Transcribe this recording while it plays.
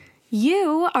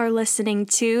You are listening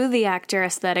to the Actor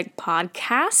Aesthetic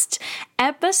Podcast,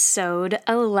 episode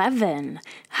 11,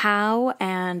 How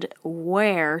and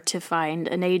Where to Find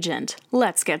an Agent.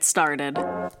 Let's get started.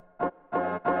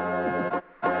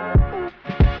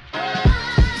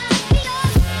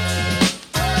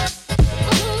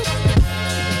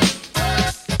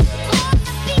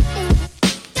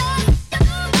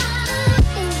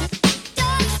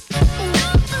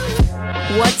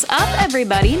 What's up,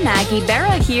 everybody? Maggie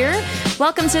Barra here.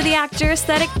 Welcome to the Actor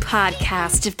Aesthetic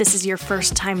Podcast. If this is your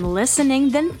first time listening,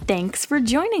 then thanks for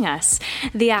joining us.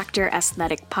 The Actor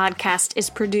Aesthetic Podcast is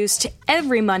produced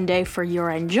every Monday for your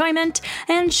enjoyment,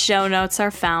 and show notes are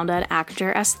found at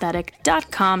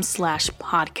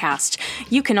actoraesthetic.com/podcast.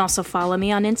 You can also follow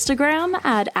me on Instagram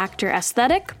at Actor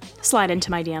Aesthetic. Slide into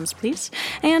my DMs, please.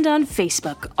 And on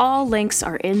Facebook. All links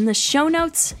are in the show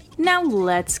notes. Now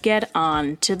let's get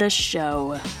on to the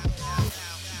show.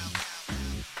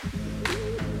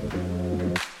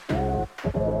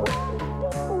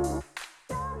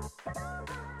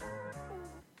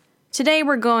 Today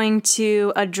we're going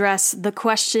to address the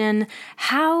question,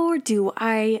 how do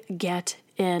I get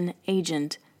an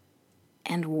agent?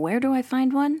 And where do I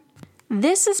find one?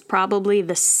 This is probably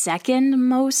the second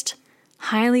most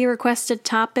highly requested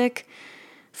topic,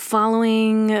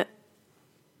 following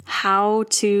how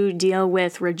to deal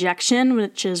with rejection,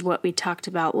 which is what we talked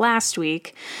about last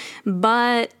week.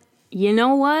 But you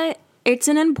know what? It's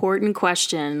an important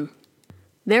question.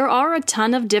 There are a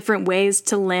ton of different ways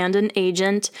to land an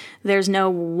agent. There's no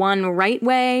one right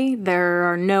way. There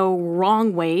are no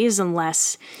wrong ways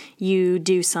unless you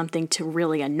do something to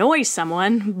really annoy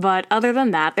someone. But other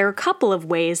than that, there are a couple of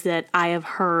ways that I have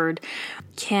heard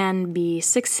can be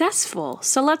successful.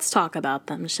 So let's talk about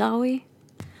them, shall we?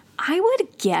 I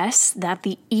would guess that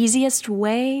the easiest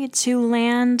way to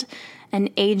land an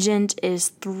agent is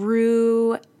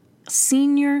through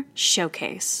senior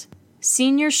showcase.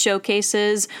 Senior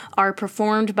showcases are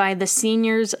performed by the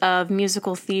seniors of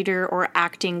musical theater or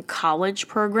acting college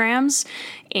programs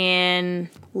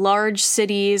in large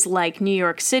cities like New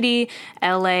York City,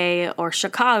 LA, or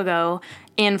Chicago,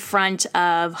 in front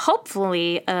of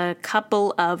hopefully a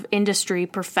couple of industry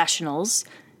professionals.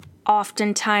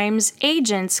 Oftentimes,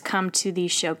 agents come to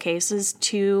these showcases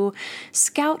to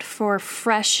scout for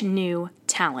fresh new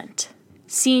talent.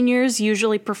 Seniors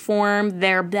usually perform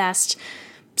their best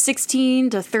 16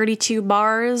 to 32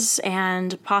 bars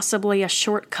and possibly a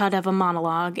short cut of a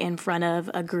monologue in front of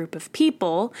a group of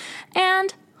people,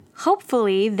 and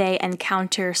hopefully they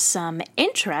encounter some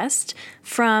interest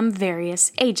from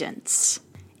various agents.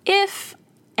 If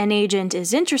an agent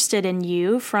is interested in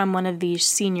you from one of these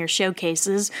senior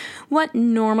showcases, what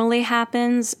normally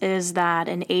happens is that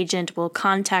an agent will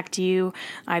contact you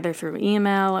either through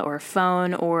email or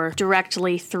phone or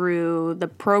directly through the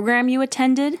program you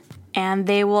attended. And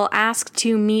they will ask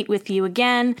to meet with you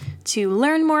again to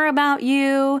learn more about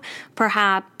you,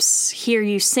 perhaps hear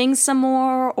you sing some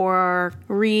more, or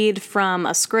read from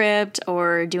a script,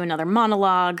 or do another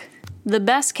monologue. The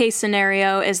best case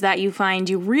scenario is that you find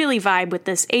you really vibe with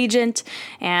this agent,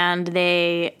 and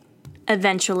they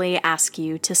eventually ask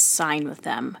you to sign with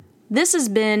them. This has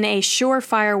been a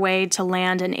surefire way to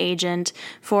land an agent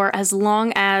for as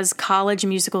long as college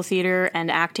musical theater and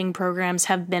acting programs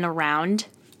have been around.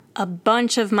 A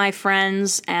bunch of my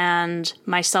friends, and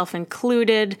myself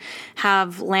included,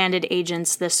 have landed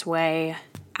agents this way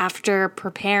after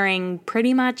preparing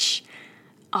pretty much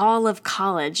all of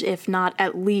college, if not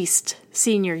at least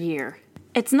senior year.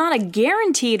 It's not a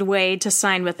guaranteed way to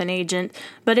sign with an agent,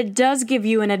 but it does give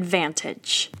you an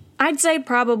advantage. I'd say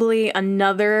probably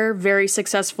another very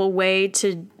successful way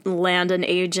to land an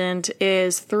agent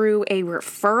is through a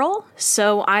referral.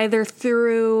 So either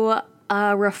through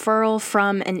a referral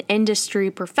from an industry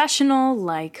professional,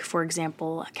 like, for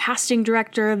example, a casting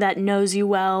director that knows you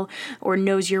well or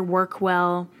knows your work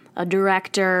well, a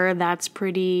director that's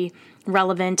pretty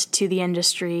relevant to the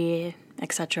industry,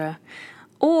 etc.,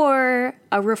 or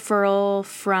a referral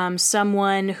from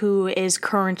someone who is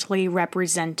currently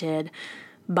represented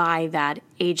by that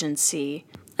agency.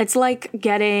 It's like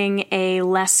getting a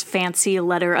less fancy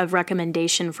letter of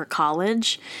recommendation for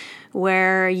college,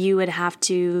 where you would have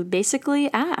to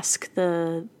basically ask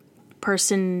the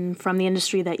person from the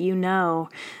industry that you know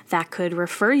that could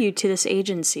refer you to this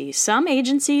agency. Some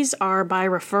agencies are by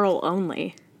referral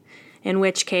only, in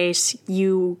which case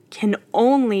you can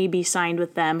only be signed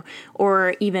with them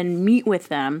or even meet with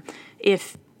them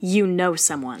if you know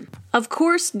someone. Of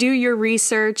course, do your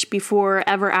research before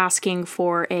ever asking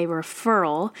for a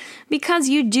referral, because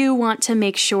you do want to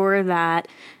make sure that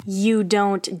you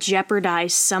don't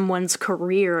jeopardize someone's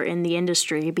career in the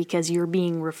industry because you're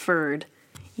being referred.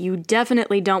 You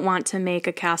definitely don't want to make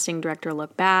a casting director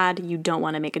look bad, you don't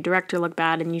want to make a director look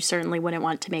bad, and you certainly wouldn't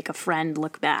want to make a friend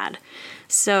look bad.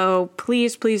 So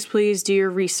please, please, please do your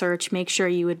research. Make sure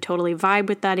you would totally vibe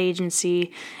with that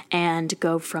agency and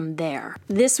go from there.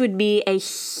 This would be a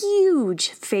huge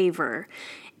favor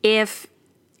if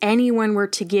anyone were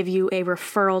to give you a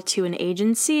referral to an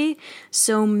agency.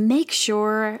 So make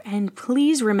sure and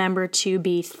please remember to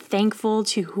be thankful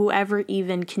to whoever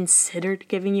even considered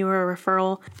giving you a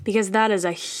referral, because that is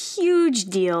a huge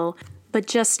deal. But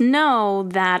just know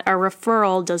that a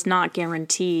referral does not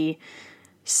guarantee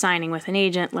signing with an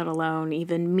agent, let alone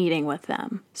even meeting with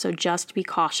them. So just be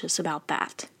cautious about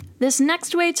that. This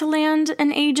next way to land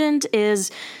an agent is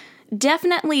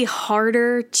definitely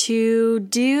harder to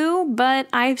do, but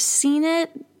I've seen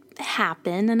it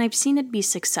happen and I've seen it be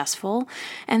successful,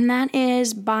 and that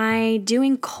is by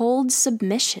doing cold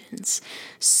submissions.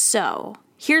 So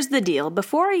here's the deal.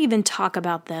 Before I even talk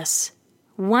about this,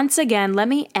 once again, let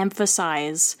me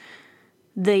emphasize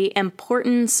the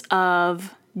importance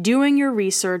of doing your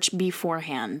research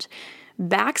beforehand.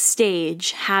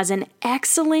 Backstage has an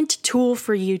excellent tool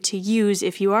for you to use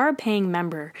if you are a paying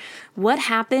member. What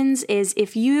happens is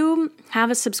if you have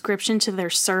a subscription to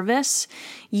their service,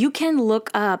 you can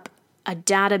look up a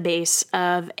database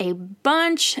of a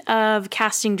bunch of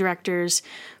casting directors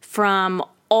from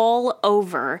all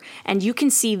over, and you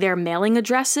can see their mailing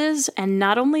addresses, and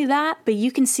not only that, but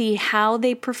you can see how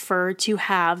they prefer to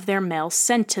have their mail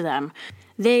sent to them.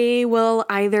 They will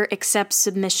either accept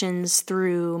submissions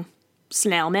through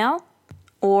snail mail,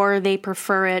 or they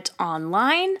prefer it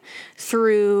online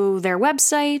through their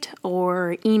website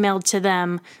or emailed to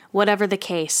them, whatever the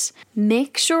case.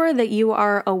 Make sure that you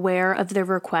are aware of their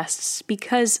requests,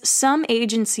 because some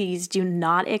agencies do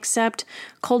not accept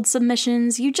cold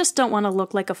submissions. You just don't want to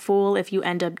look like a fool if you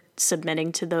end up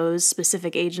submitting to those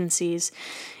specific agencies.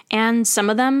 And some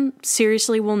of them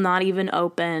seriously will not even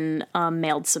open a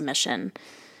mailed submission.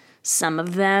 Some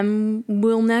of them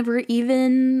will never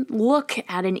even look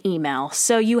at an email.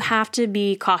 So you have to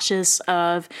be cautious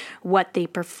of what they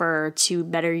prefer to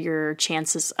better your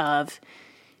chances of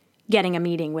getting a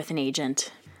meeting with an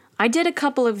agent. I did a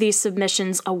couple of these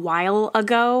submissions a while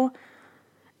ago,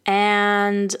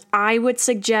 and I would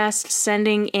suggest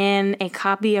sending in a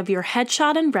copy of your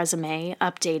headshot and resume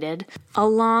updated,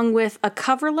 along with a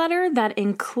cover letter that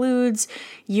includes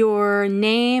your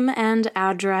name and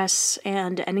address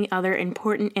and any other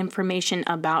important information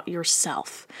about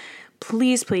yourself.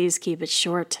 Please, please keep it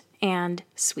short and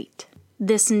sweet.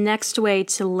 This next way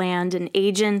to land an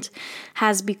agent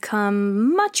has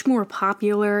become much more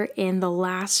popular in the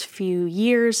last few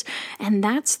years, and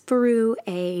that's through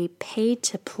a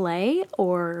pay-to-play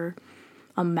or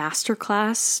a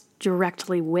masterclass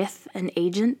directly with an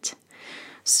agent.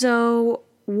 So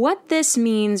what this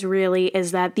means really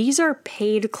is that these are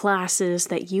paid classes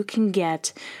that you can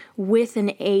get with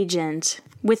an agent.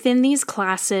 Within these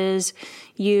classes,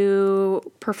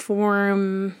 you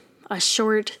perform a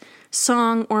short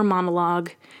song or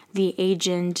monologue. The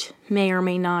agent may or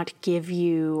may not give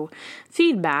you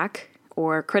feedback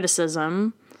or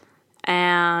criticism,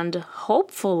 and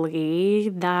hopefully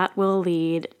that will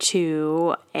lead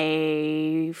to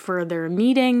a further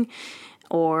meeting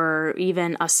or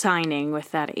even a signing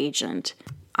with that agent.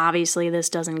 Obviously, this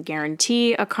doesn't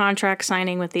guarantee a contract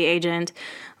signing with the agent,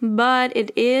 but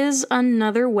it is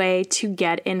another way to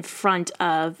get in front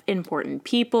of important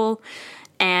people.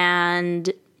 And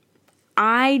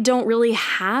I don't really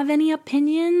have any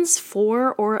opinions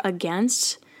for or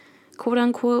against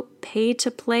quote-unquote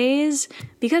pay-to-plays,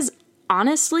 because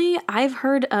honestly, I've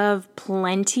heard of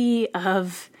plenty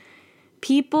of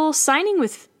people signing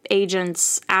with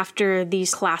agents after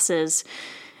these classes.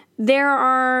 There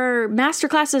are master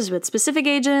classes with specific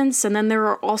agents, and then there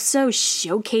are also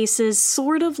showcases,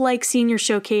 sort of like senior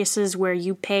showcases, where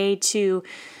you pay to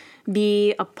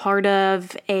be a part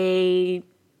of a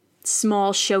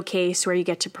small showcase where you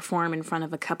get to perform in front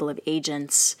of a couple of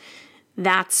agents.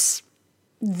 That's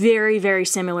very, very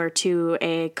similar to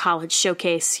a college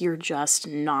showcase. You're just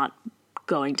not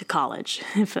going to college,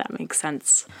 if that makes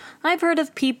sense. I've heard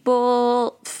of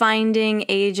people finding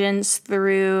agents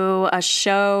through a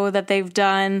show that they've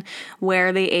done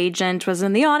where the agent was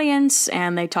in the audience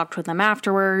and they talked with them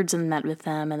afterwards and met with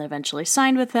them and eventually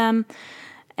signed with them.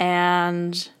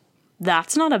 And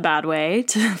that's not a bad way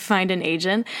to find an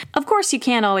agent. Of course, you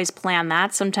can't always plan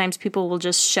that. Sometimes people will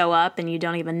just show up and you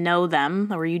don't even know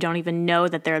them, or you don't even know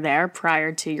that they're there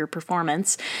prior to your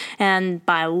performance. And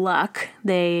by luck,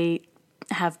 they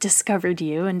have discovered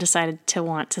you and decided to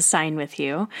want to sign with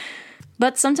you.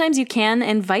 But sometimes you can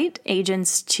invite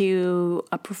agents to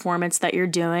a performance that you're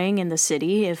doing in the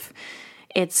city if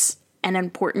it's an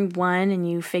important one and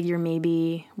you figure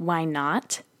maybe why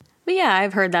not. But yeah,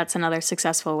 I've heard that's another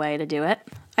successful way to do it.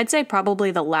 I'd say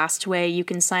probably the last way you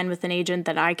can sign with an agent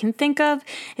that I can think of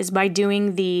is by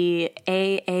doing the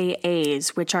AAAs,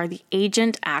 which are the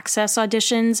Agent Access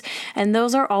Auditions, and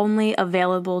those are only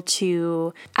available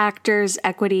to Actors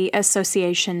Equity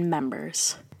Association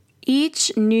members.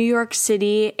 Each New York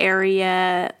City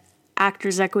area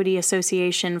Actors Equity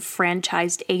Association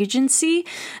franchised agency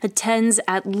attends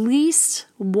at least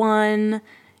one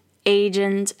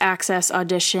agent access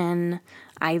audition,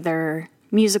 either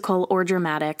musical or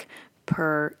dramatic,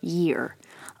 per year.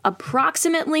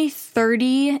 Approximately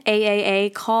 30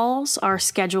 AAA calls are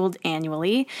scheduled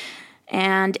annually,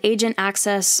 and agent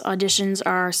access auditions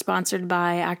are sponsored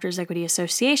by Actors Equity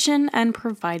Association and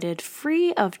provided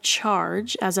free of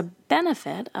charge as a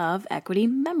benefit of equity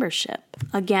membership.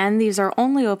 Again, these are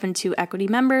only open to equity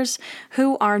members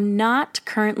who are not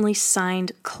currently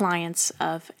signed clients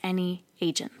of any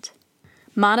agent.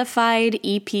 Modified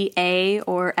EPA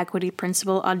or equity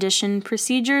principal audition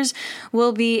procedures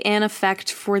will be in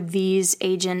effect for these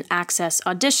agent access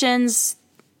auditions.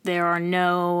 There are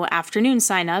no afternoon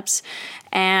signups,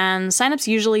 and signups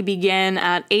usually begin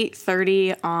at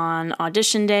 8:30 on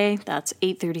audition day. That's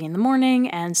 8:30 in the morning,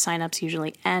 and signups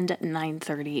usually end at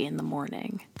 9:30 in the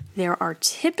morning. There are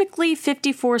typically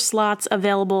 54 slots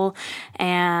available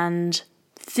and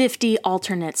 50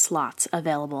 alternate slots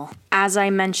available. As I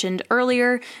mentioned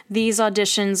earlier, these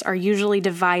auditions are usually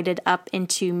divided up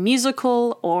into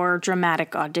musical or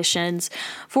dramatic auditions.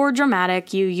 For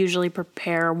dramatic, you usually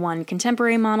prepare one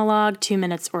contemporary monologue, 2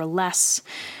 minutes or less.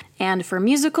 And for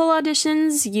musical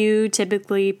auditions, you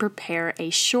typically prepare a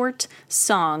short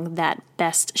song that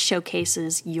best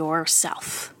showcases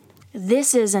yourself.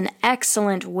 This is an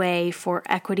excellent way for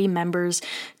equity members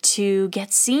to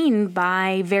get seen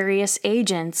by various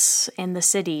agents in the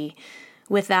city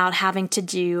without having to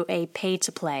do a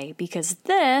pay-to-play, because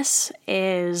this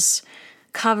is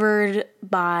covered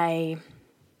by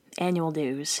annual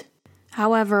dues.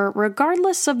 However,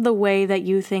 regardless of the way that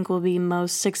you think will be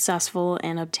most successful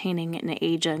in obtaining an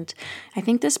agent, I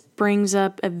think this brings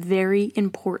up a very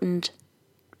important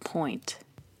point.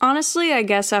 Honestly, I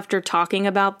guess after talking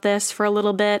about this for a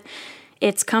little bit,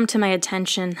 it's come to my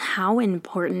attention how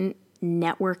important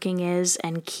networking is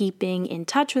and keeping in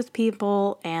touch with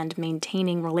people and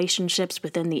maintaining relationships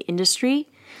within the industry.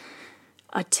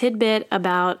 A tidbit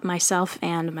about myself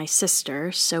and my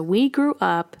sister. So we grew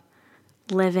up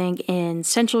living in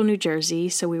central New Jersey,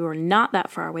 so we were not that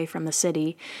far away from the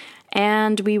city,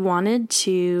 and we wanted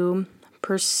to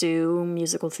pursue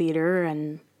musical theater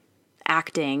and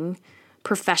acting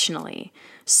professionally.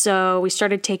 So we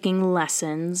started taking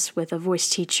lessons with a voice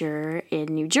teacher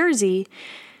in New Jersey,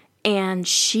 and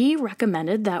she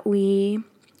recommended that we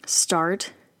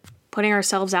start putting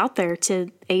ourselves out there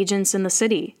to agents in the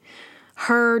city.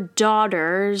 Her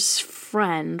daughter's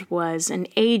friend was an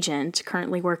agent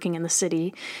currently working in the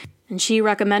city, and she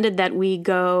recommended that we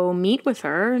go meet with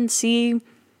her and see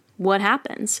what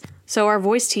happens. So our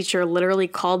voice teacher literally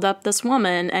called up this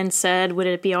woman and said, would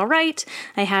it be all right?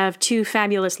 I have 2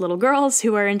 fabulous little girls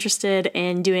who are interested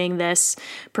in doing this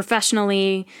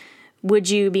professionally.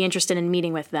 Would you be interested in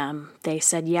meeting with them? They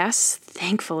said yes,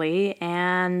 thankfully,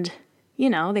 and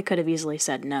they could have easily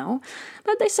said no,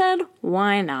 but they said,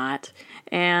 why not?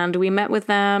 And we met with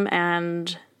them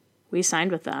and we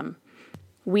signed with them.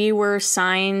 We were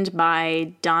signed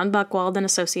by Don Buchwald and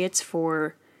Associates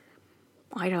for,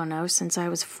 since I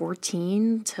was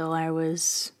 14 till I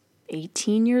was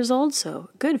 18 years old, so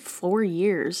a good 4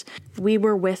 years. We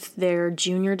were with their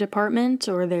junior department,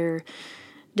 or their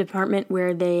department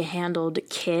where they handled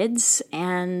kids,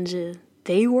 and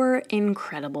they were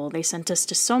incredible. They sent us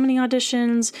to so many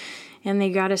auditions, and they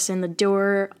got us in the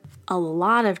door a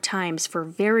lot of times for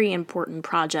very important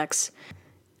projects.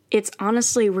 It's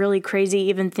honestly really crazy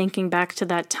even thinking back to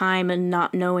that time and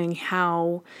not knowing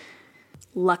how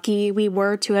lucky we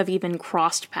were to have even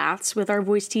crossed paths with our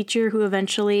voice teacher, who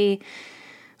eventually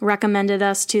recommended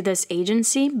us to this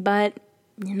agency. But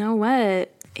you know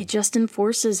what? It just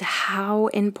enforces how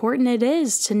important it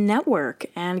is to network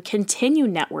and continue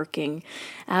networking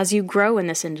as you grow in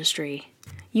this industry.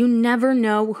 You never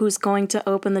know who's going to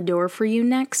open the door for you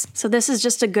next. So this is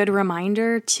just a good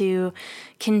reminder to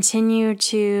continue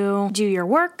to do your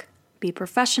work, be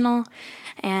professional,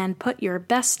 and put your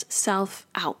best self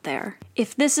out there.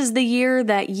 If this is the year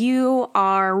that you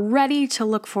are ready to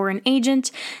look for an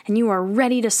agent and you are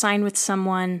ready to sign with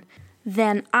someone,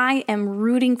 then I am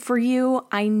rooting for you.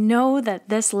 I know that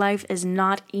this life is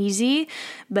not easy,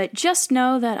 but just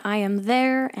know that I am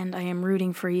there and I am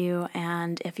rooting for you.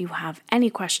 And if you have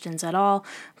any questions at all,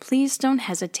 please don't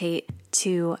hesitate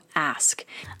to ask.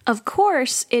 Of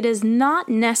course, it is not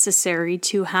necessary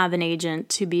to have an agent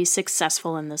to be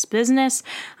successful in this business.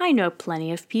 I know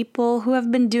plenty of people who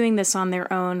have been doing this on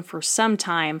their own for some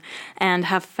time and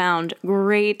have found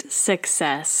great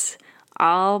success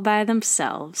all by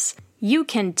themselves. You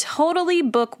can totally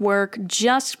book work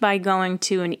just by going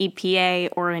to an EPA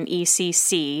or an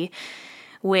ECC,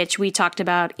 which we talked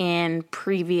about in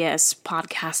previous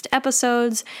podcast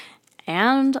episodes.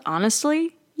 And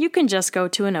honestly, you can just go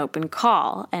to an open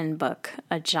call and book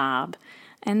a job.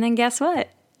 And then guess what?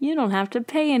 You don't have to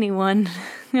pay anyone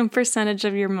a percentage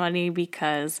of your money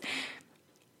because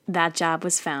that job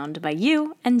was found by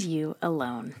you and you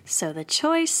alone. So the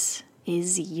choice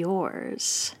is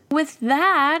yours. With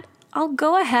that, I'll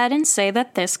go ahead and say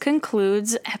that this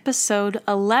concludes episode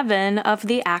 11 of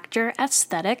the Actor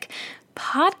Aesthetic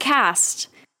podcast.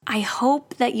 I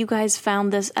hope that you guys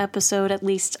found this episode at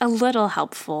least a little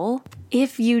helpful.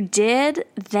 If you did,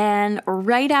 then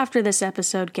right after this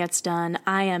episode gets done,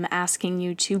 I am asking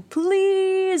you to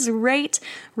please rate,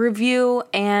 review,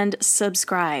 and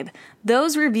subscribe.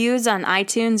 Those reviews on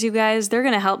iTunes, you guys, they're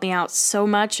going to help me out so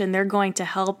much, and they're going to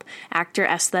help Actor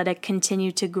Aesthetic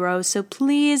continue to grow. So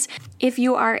please, if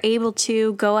you are able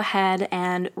to, go ahead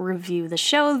and review the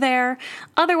show there.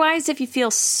 Otherwise, if you feel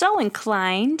so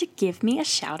inclined, give me a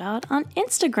shout out on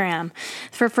Instagram.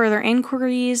 For further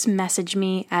inquiries, message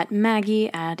me at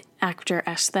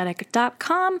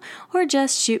maggie@actoraesthetic.com or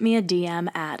just shoot me a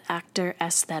DM at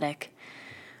actoraesthetic.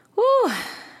 Woo!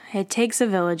 It takes a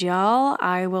village, y'all.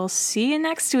 I will see you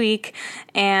next week,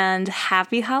 and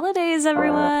happy holidays,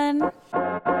 everyone!